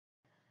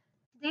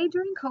Today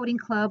during Coding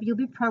Club, you'll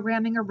be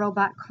programming a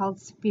robot called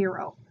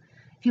Sphero.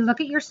 If you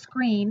look at your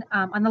screen,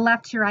 on the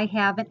left here, I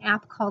have an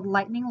app called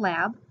Lightning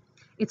Lab.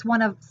 It's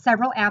one of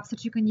several apps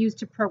that you can use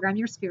to program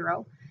your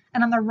Sphero.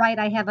 And on the right,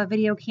 I have a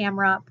video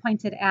camera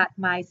pointed at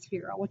my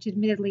Sphero, which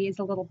admittedly is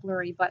a little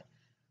blurry, but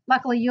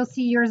luckily you'll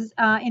see yours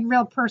in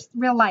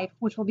real life,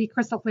 which will be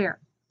crystal clear.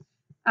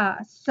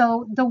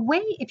 So the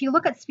way, if you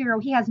look at Sphero,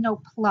 he has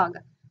no plug.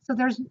 So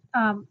there's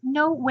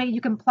no way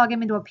you can plug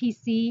him into a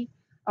PC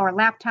or a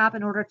laptop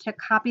in order to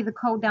copy the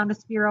code down to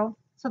Sphero.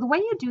 So the way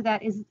you do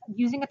that is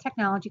using a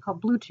technology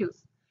called Bluetooth.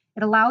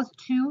 It allows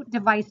two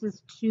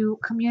devices to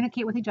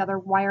communicate with each other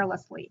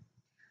wirelessly.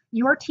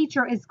 Your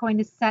teacher is going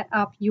to set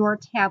up your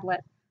tablet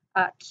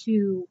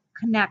to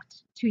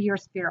connect to your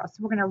Sphero. So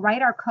we're going to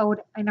write our code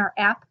in our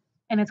app,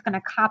 and it's going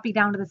to copy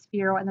down to the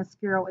Sphero, and the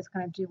Sphero is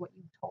going to do what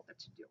you told it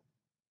to do.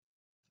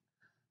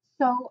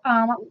 So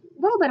a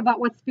little bit about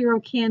what Sphero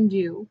can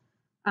do.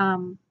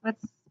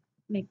 Let's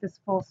make this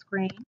full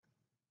screen.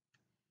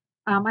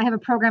 I have a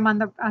program on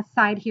the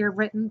side here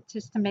written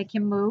just to make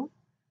him move.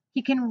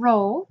 He can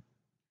roll,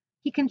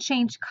 he can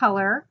change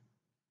color,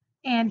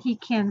 and he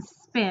can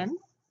spin,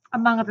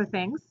 among other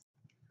things.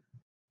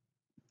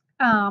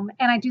 And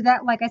I do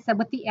that, like I said,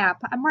 with the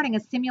app. I'm running a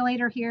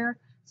simulator here,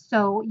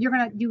 so you're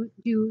going to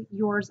do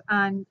yours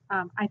on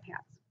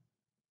iPads.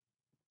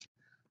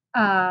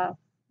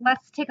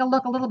 Let's take a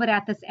look a little bit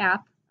at this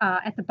app.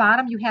 At the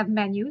bottom, you have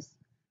menus,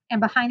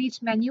 and behind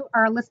each menu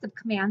are a list of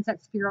commands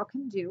that Sphero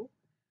can do.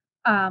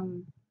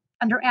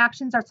 Under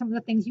actions are some of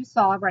the things you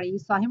saw already. You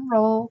saw him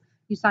roll,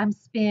 you saw him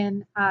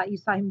spin, you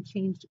saw him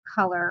change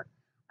color.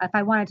 If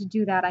I wanted to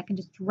do that, I can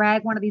just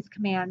drag one of these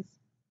commands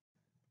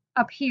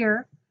up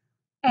here,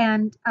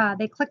 and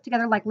they click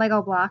together like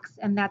Lego blocks,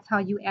 and that's how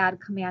you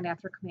add command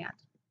after command.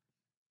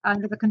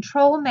 Under the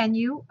control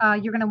menu,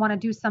 you're going to want to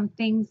do some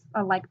things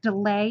like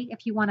delay.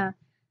 If you want to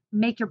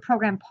make your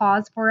program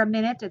pause for a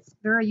minute, it's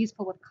very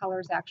useful with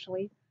colors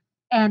actually.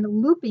 And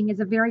looping is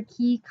a very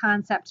key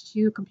concept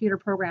to computer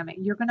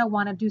programming. You're going to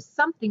want to do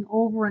something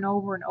over and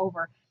over and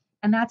over.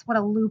 And that's what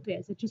a loop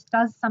is. It just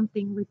does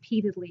something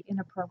repeatedly in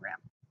a program.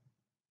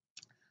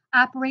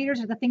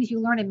 Operators are the things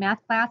you learn in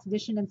math class,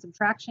 addition and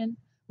subtraction.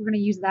 We're going to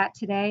use that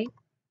today.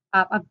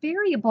 A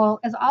variable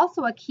is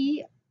also a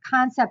key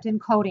concept in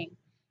coding.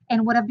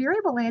 And what a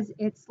variable is,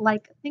 it's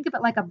like, think of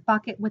it like a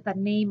bucket with a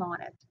name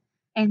on it.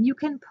 And you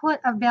can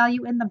put a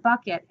value in the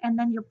bucket, and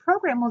then your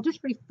program will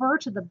just refer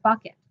to the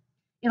bucket.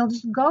 It'll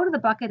just go to the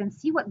bucket and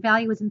see what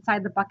value is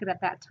inside the bucket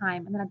at that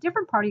time. And then a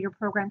different part of your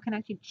program can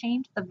actually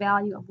change the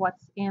value of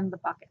what's in the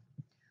bucket.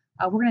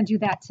 We're going to do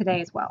that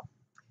today as well.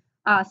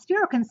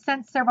 Sphero can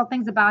sense several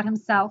things about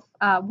himself.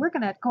 We're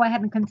going to go ahead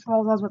and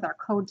control those with our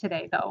code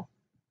today, though.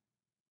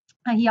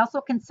 He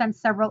also can sense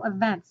several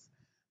events,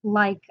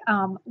 like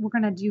we're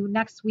going to do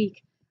next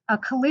week, a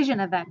collision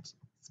event.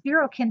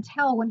 Sphero can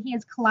tell when he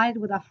has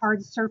collided with a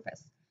hard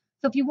surface.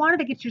 So if you wanted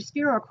to get your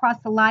Sphero across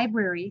the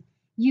library,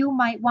 you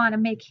might want to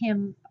make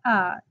him,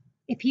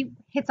 if he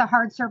hits a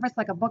hard surface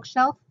like a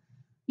bookshelf,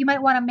 you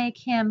might want to make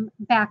him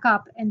back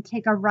up and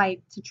take a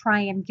right to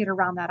try and get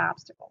around that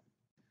obstacle.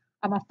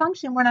 A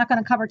function we're not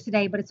going to cover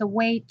today, but it's a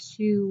way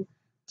to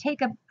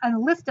take a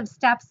list of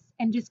steps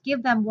and just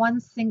give them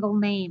one single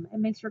name. It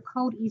makes your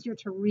code easier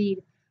to read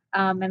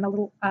and a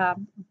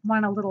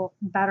little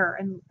better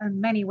in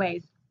many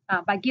ways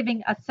by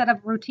giving a set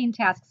of routine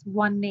tasks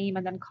one name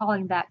and then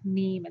calling that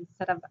name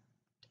instead of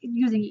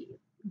using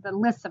the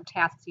list of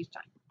tasks each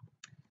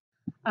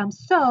time.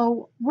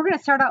 So we're going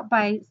to start out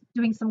by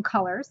doing some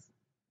colors.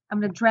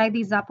 I'm going to drag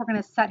these up. We're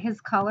going to set his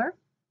color.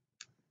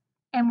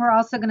 And we're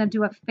also going to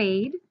do a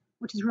fade,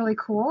 which is really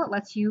cool. It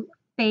lets you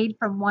fade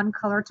from one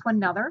color to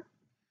another.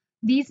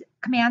 These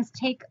commands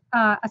take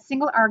a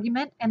single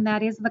argument, and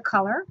that is the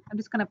color. I'm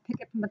just going to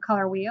pick it from the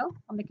color wheel.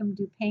 I'll make him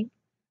do pink,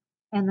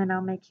 and then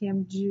I'll make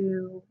him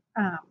do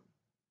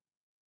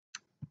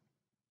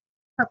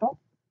purple.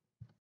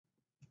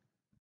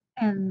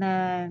 And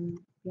then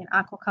an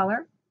aqua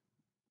color.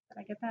 Did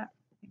I get that?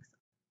 I think so.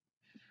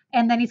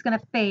 And then he's going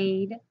to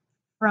fade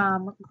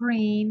from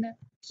green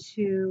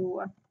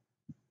to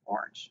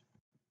orange.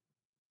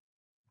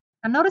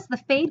 Now notice the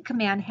fade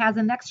command has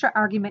an extra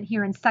argument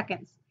here in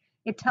seconds.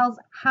 It tells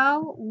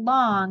how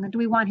long do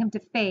we want him to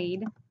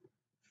fade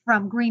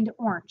from green to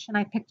orange, and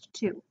I picked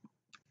 2.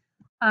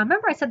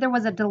 Remember I said there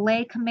was a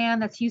delay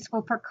command that's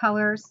useful for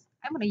colors.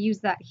 I'm going to use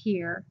that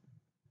here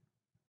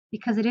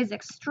because it is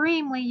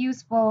extremely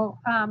useful.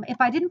 If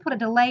I didn't put a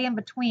delay in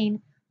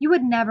between, you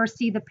would never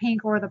see the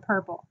pink or the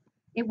purple.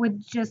 It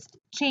would just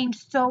change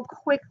so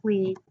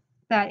quickly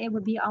that it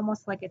would be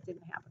almost like it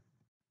didn't happen.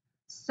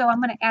 So I'm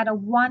going to add a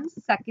 1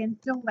 second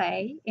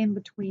delay in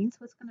between. So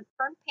it's going to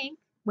turn pink,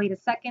 wait a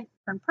second,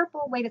 turn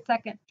purple, wait a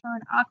second,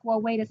 turn aqua,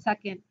 wait a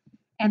second,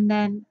 and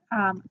then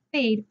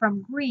fade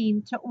from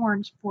green to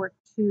orange for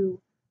 2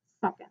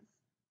 seconds.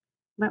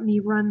 Let me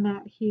run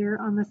that here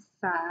on the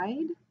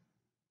side.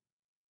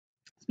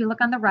 So if you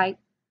look on the right,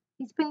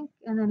 he's pink,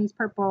 and then he's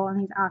purple,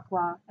 and he's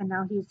aqua, and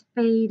now he's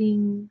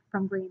fading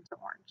from green to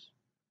orange.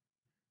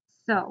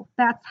 So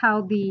that's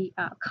how the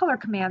color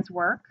commands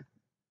work.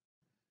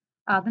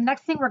 The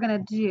next thing we're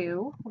going to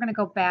do, we're going to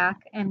go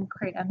back and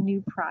create a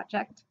new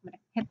project. I'm going to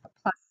hit the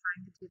plus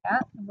sign to do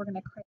that, and we're going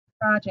to create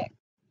a project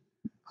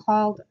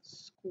called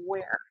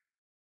Square.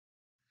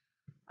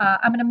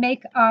 I'm going to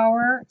make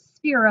our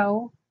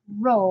Sphero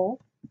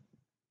roll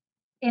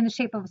in the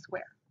shape of a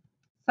square.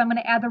 So I'm going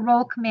to add the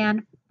roll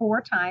command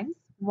 4 times,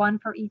 1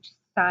 for each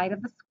side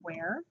of the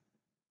square.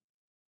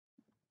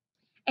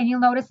 And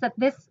you'll notice that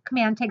this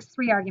command takes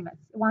 3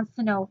 arguments. It wants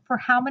to know for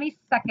how many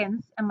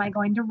seconds am I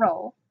going to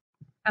roll.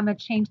 I'm going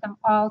to change them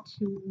all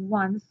to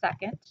 1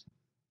 second.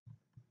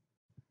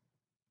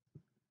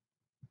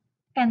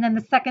 And then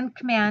the second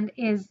command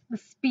is the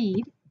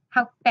speed.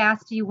 How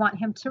fast do you want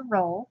him to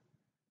roll?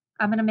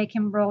 I'm going to make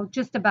him roll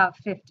just about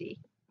 50.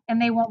 And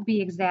they won't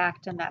be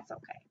exact, and that's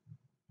okay.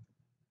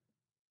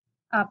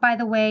 By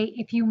the way,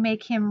 if you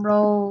make him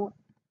roll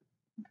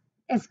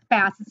as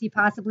fast as he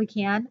possibly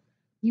can,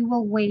 you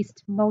will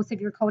waste most of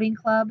your coding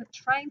club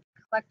trying to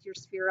collect your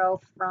Sphero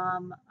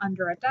from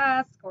under a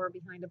desk or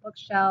behind a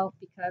bookshelf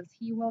because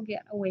he will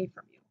get away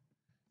from you.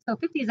 So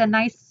 50 is a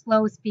nice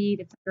slow speed.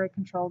 It's a very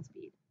controlled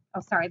speed.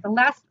 Oh, sorry. The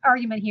last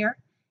argument here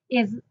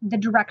is the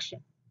direction.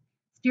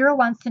 Sphero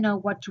wants to know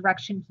what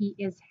direction he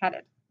is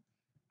headed.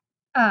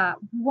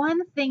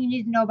 One thing you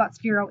need to know about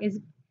Sphero is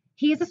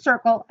he is a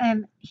circle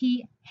and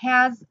he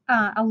has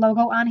a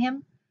logo on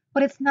him,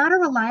 but it's not a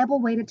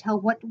reliable way to tell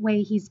what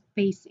way he's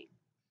facing.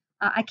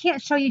 I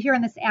can't show you here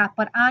in this app,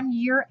 but on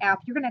your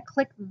app, you're going to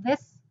click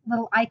this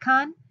little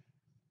icon.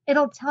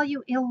 It'll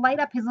light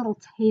up his little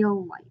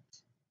tail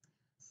light.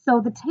 So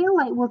the tail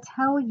light will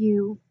tell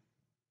you,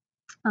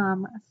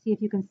 let's see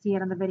if you can see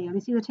it on the video.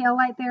 You see the tail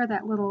light there,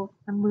 that little,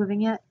 I'm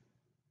moving it.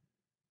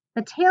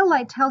 The tail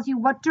light tells you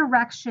what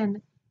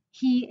direction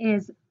he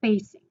is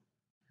facing.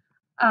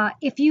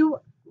 If you,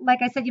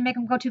 like I said, you make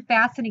him go too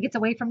fast and he gets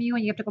away from you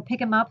and you have to go pick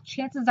him up,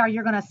 chances are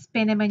you're going to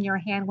spin him in your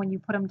hand when you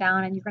put him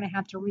down and you're going to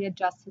have to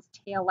readjust his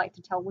tail light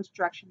to tell which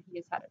direction he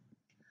is headed.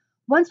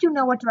 Once you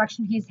know what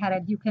direction he's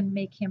headed, you can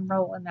make him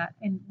roll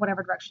in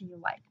whatever direction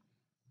you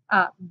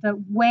like.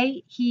 The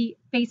way he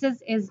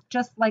faces is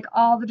just like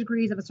all the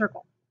degrees of a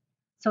circle.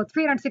 So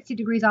 360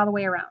 degrees all the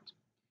way around.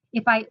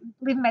 If I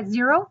leave him at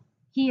 0,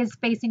 he is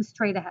facing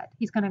straight ahead.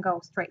 He's going to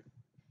go straight.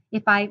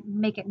 If I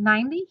make it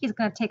 90, he's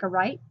going to take a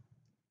right.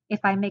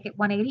 If I make it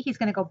 180, he's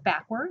going to go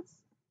backwards.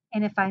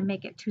 And if I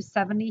make it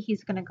 270,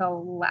 he's going to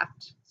go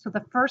left. So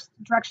the first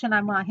direction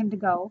I want him to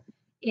go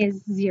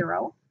is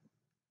 0.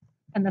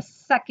 And the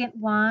second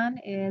one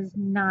is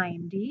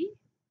 90.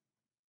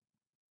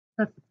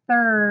 The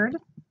third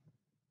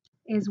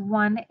is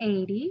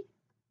 180.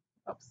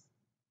 Oops,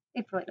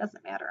 it really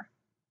doesn't matter.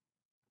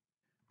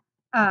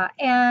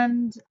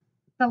 And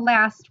the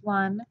last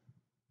one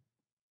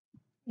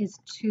is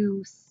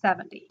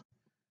 270.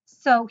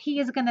 So he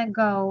is going to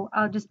go,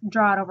 I'll just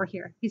draw it over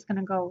here. He's going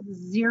to go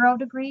 0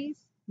 degrees,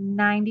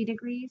 90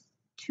 degrees,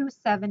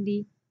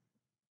 270,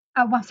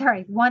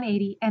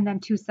 180, and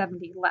then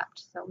 270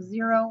 left. So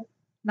 0,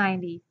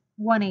 90,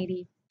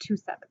 180,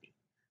 270.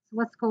 So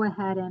let's go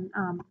ahead and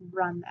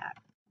run that.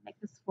 Make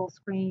this full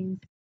screen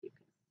so you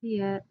can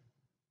see it.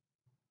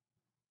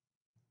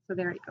 So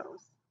there he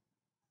goes.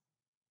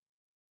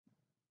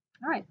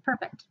 All right,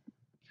 perfect.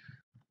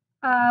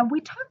 We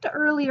talked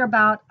earlier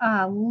about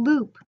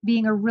loop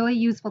being a really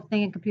useful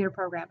thing in computer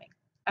programming.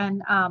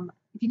 And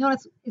if you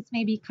notice, it's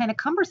maybe kind of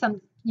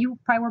cumbersome. You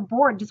probably were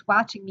bored just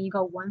watching me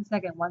go 1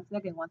 second, 1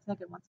 second, 1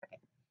 second, 1 second.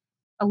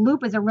 A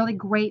loop is a really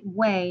great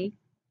way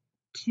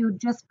to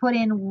just put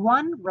in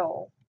one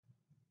roll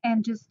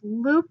and just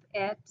loop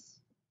it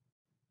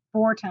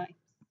 4 times.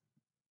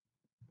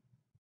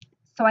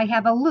 So I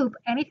have a loop.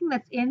 Anything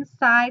that's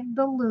inside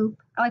the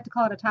loop, I like to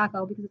call it a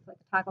taco because it's like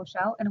a taco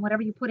shell. And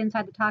whatever you put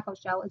inside the taco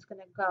shell is going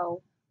to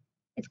go,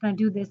 it's going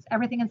to do this,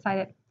 everything inside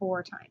it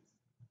 4 times.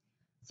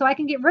 So I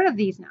can get rid of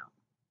these now.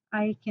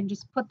 I can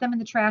just put them in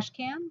the trash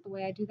can. The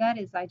way I do that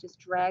is I just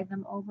drag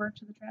them over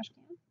to the trash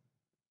can.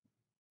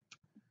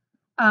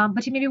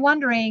 But you may be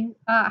wondering,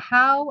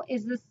 how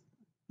is this?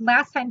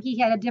 Last time he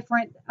had a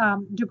different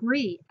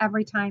degree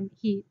every time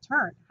he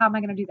turned. How am I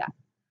going to do that?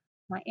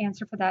 My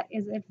answer for that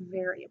is a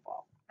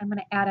variable. I'm going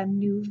to add a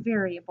new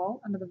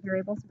variable under the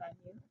variables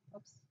menu.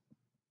 Oops.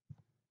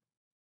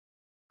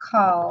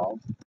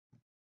 Called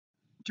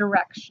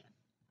direction.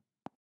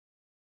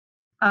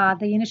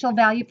 The initial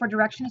value for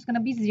direction is going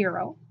to be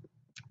 0.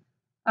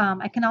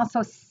 I can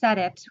also set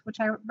it, which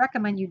I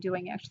recommend you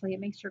doing actually. It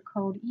makes your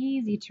code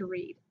easy to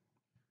read.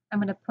 I'm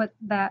going to put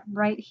that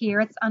right here.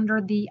 It's under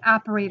the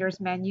operators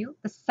menu,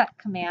 the set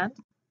command.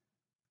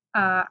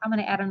 I'm going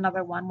to add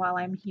another one while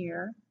I'm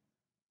here.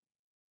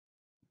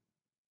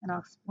 And I'll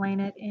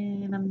explain it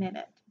in a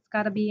minute. It's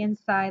got to be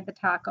inside the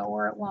taco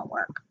or it won't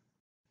work.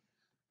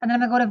 And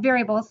then I'm going to go to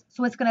variables.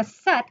 So it's going to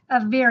set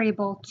a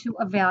variable to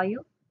a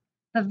value.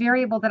 The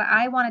variable that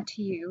I wanted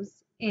to use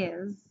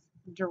is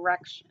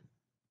direction.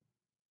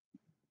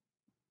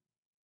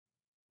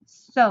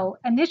 So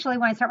initially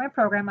when I start my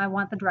program, I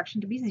want the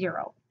direction to be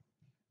 0.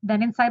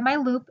 Then inside my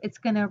loop, it's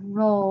going to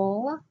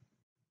roll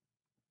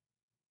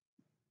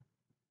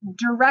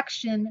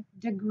direction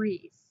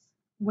degrees,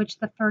 which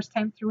the first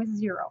time through is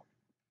 0.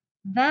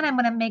 Then I'm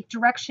going to make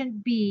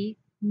direction B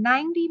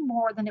 90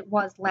 more than it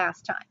was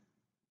last time.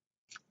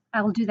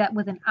 I will do that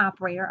with an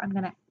operator. I'm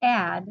going to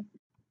add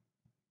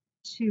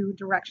to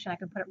direction. I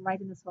can put it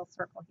right in this little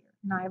circle here.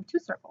 Now I have 2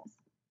 circles.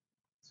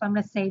 So I'm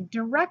going to say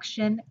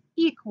direction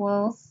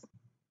equals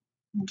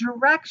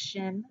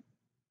direction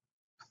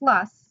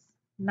plus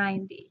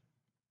 90.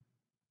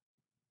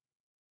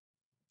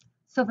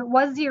 So if it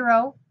was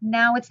 0,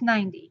 now it's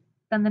 90.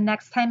 Then the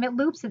next time it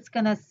loops, it's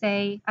going to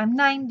say, I'm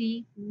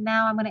 90.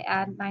 Now I'm going to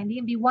add 90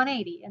 and be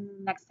 180. And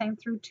the next time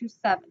through,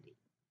 270.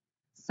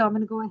 So I'm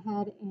going to go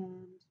ahead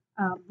and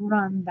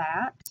run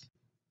that.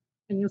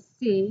 And you'll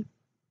see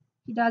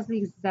he does the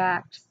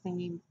exact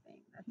same thing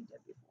that he did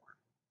before.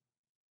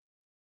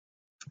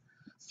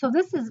 So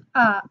this is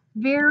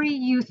very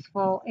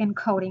useful in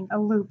coding a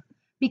loop.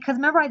 Because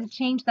remember I had to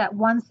change that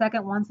 1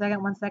 second, 1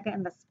 second, 1 second,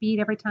 and the speed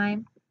every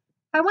time?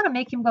 If I want to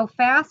make him go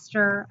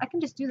faster, I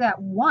can just do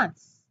that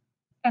once,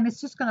 and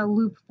it's just going to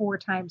loop 4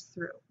 times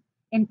through.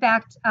 In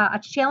fact, a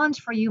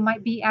challenge for you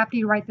might be after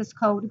you write this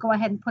code, go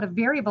ahead and put a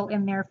variable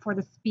in there for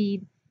the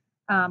speed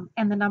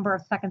and the number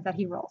of seconds that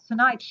he rolls. So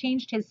now I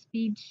changed his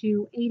speed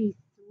to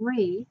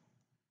 83.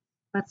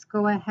 Let's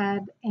go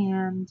ahead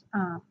and,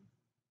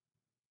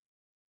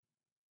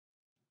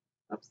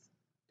 oops,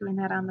 doing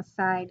that on the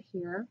side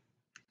here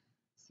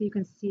so you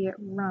can see it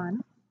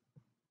run.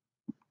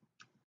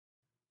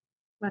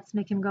 Let's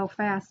make him go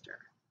faster.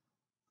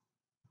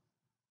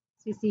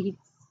 So you see he's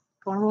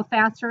going a little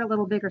faster, a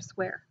little bigger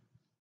square.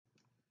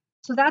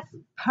 So that's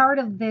part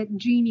of the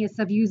genius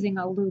of using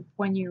a loop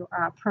when you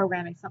are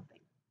programming something.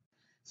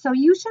 So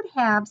you should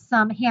have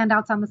some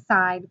handouts on the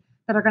side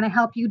that are going to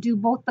help you do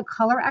both the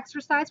color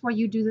exercise where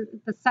you do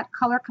the set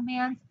color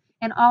commands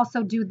and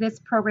also do this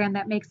program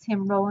that makes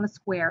him roll in a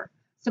square.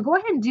 So go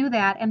ahead and do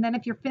that, and then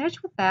if you're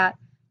finished with that,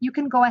 you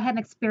can go ahead and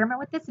experiment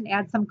with this and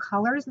add some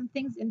colors and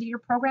things into your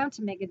program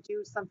to make it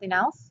do something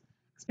else.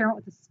 Experiment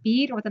with the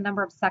speed or with the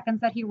number of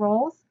seconds that he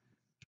rolls.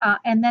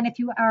 And then if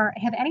you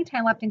have any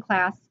time left in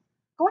class,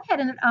 go ahead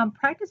and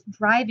practice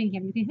driving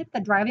him. You can hit the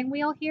driving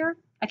wheel here.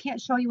 I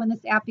can't show you in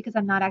this app because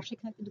I'm not actually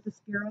connected to the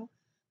Sphero,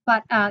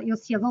 but you'll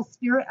see a little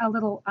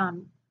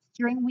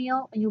steering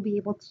wheel, and you'll be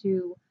able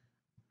to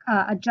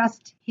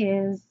adjust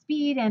his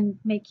speed and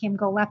make him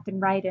go left and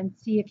right and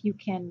see if you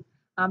can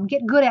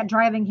get good at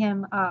driving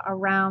him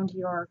around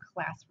your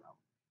classroom.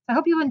 So I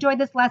hope you've enjoyed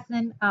this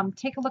lesson.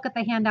 Take a look at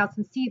the handouts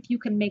and see if you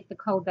can make the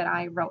code that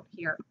I wrote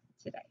here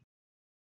today.